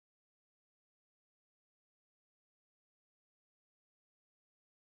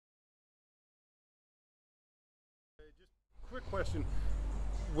quick question.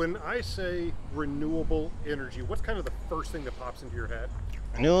 When I say renewable energy, what's kind of the first thing that pops into your head?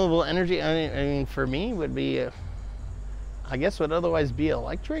 Renewable energy, I mean for me would be, I guess would otherwise be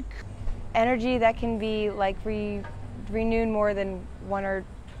electric. Energy that can be like renewed more than one or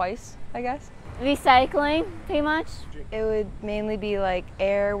twice, I guess. Recycling, pretty much. It would mainly be like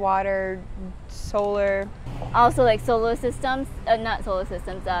air, water, solar. Also like solar systems, not solar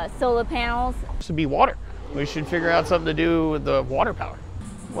systems, solar panels. This would be water. We should figure out something to do with the water power.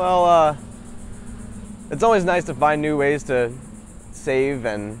 Well, it's always nice to find new ways to save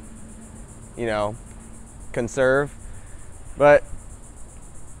and, conserve. But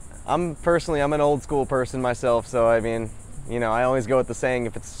I'm an old school person myself, so I mean, I always go with the saying,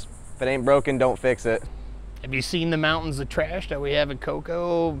 if it ain't broken, don't fix it. Have you seen the mountains of trash that we have in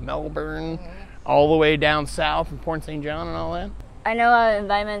Cocoa, Melbourne, all the way down south in Port St. John and all that? I know our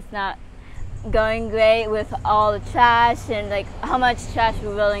environment's not going great with all the trash and like how much trash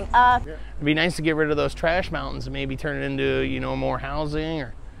we're building up. It'd be nice to get rid of those trash mountains and maybe turn it into, more housing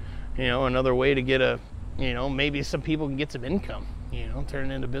or, another way to get maybe some people can get some income, turn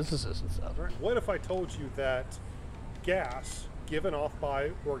it into businesses and stuff. What if I told you that gas given off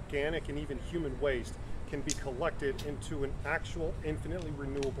by organic and even human waste can be collected into an actual infinitely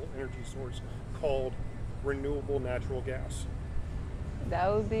renewable energy source called renewable natural gas?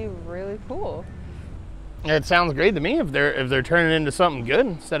 That would be really cool. It sounds great to me if they're turning it into something good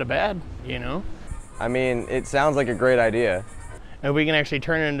instead of bad, I mean, it sounds like a great idea. If we can actually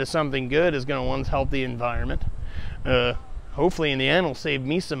turn it into something good, it's going to help the environment. Hopefully in the end will save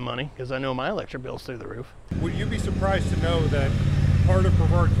me some money because I know my electric bill's through the roof. Would you be surprised to know that part of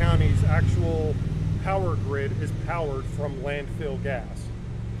Brevard County's actual power grid is powered from landfill gas?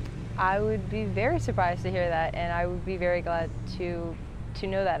 I would be very surprised to hear that, and I would be very glad to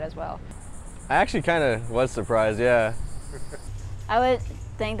know that as well. I actually kind of was surprised, yeah. I would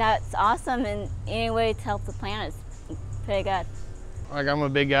think that's awesome, and any way to help the planet is pretty good. Like, I'm a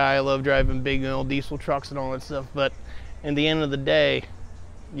big guy, I love driving big old diesel trucks and all that stuff, but at the end of the day,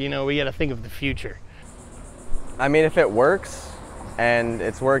 we got to think of the future. I mean, if it works, and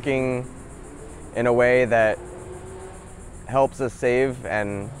it's working in a way that helps us save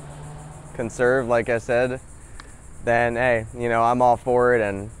and conserve, like I said, then hey, I'm all for it,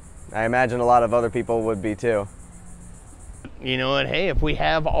 and I imagine a lot of other people would be too. And hey, if we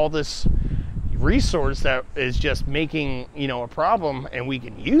have all this resource that is just making, a problem and we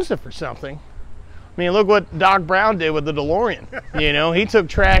can use it for something. I mean, look what Doc Brown did with the DeLorean. He took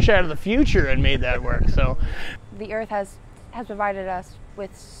trash out of the future and made that work. So the earth has provided us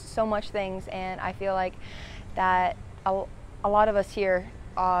with so much things, and I feel like that a lot of us here,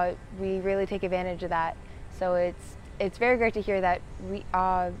 we really take advantage of that. So it's very great to hear that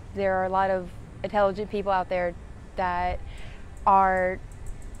there are a lot of intelligent people out there that are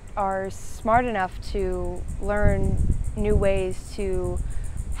smart enough to learn new ways to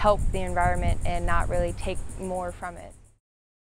help the environment and not really take more from it.